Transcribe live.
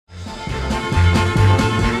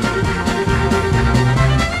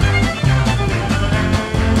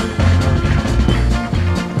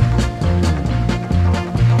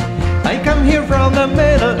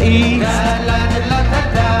East.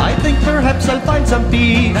 I think perhaps I'll find some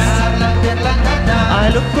peace. I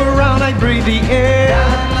look around, I breathe the air.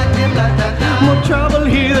 More trouble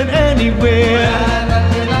here than anywhere.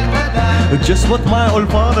 Just what my old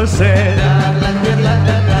father said.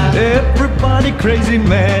 Everybody crazy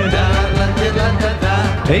mad.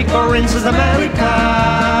 Take for instance America.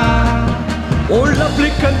 Oh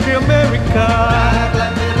lovely country America.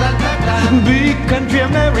 Big country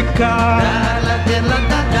America.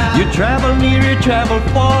 You travel near, you travel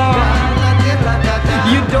far.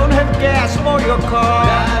 You don't have gas for your car.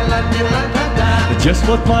 Just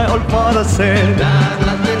what my old father said.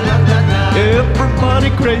 Everybody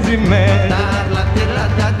crazy mad.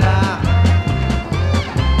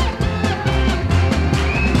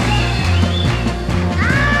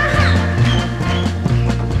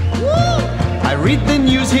 I read the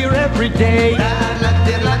news here every day.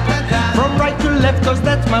 From right to left, cause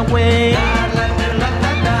that's my way.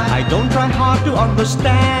 I don't try hard to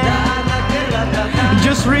understand.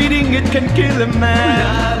 Just reading it can kill a man.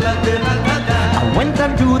 I went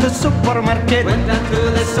down to the supermarket.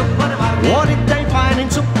 What did I find in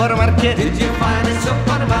supermarket?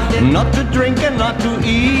 Not to drink and not to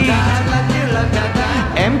eat.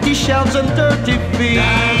 Empty shelves and dirty feet.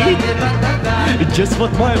 Just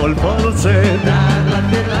what my old father said.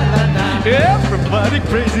 Everybody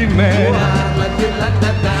crazy man.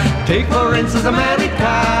 Take for instance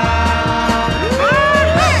America.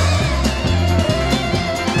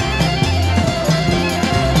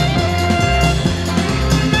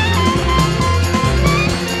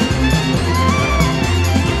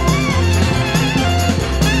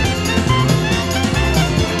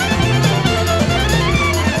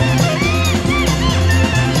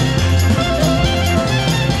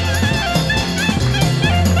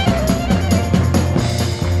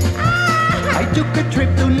 Took a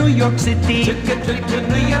trip to New York City.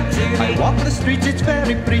 I walk the streets, it's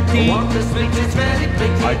very pretty.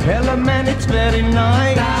 I tell a man it's very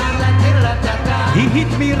nice. He hit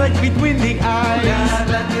me right between the eyes.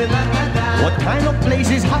 What kind of place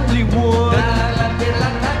is Hollywood?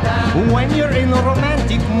 When you're in a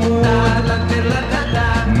romantic mood.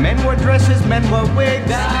 Men wear dresses, men wear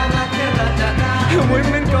wigs.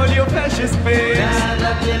 Women call you fascist pigs.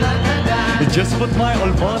 Just what my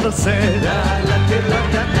old father said.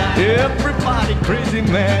 Everybody crazy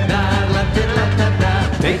man.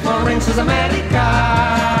 Take for instance America.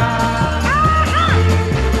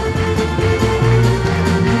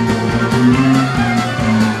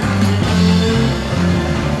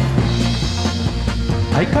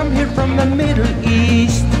 I come here from the Middle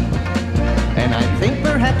East, and I think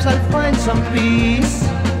perhaps I'll find some peace.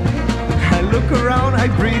 I look around, I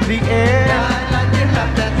breathe the air.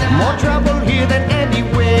 More trouble here than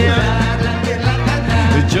anywhere.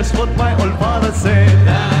 Just what my old father said.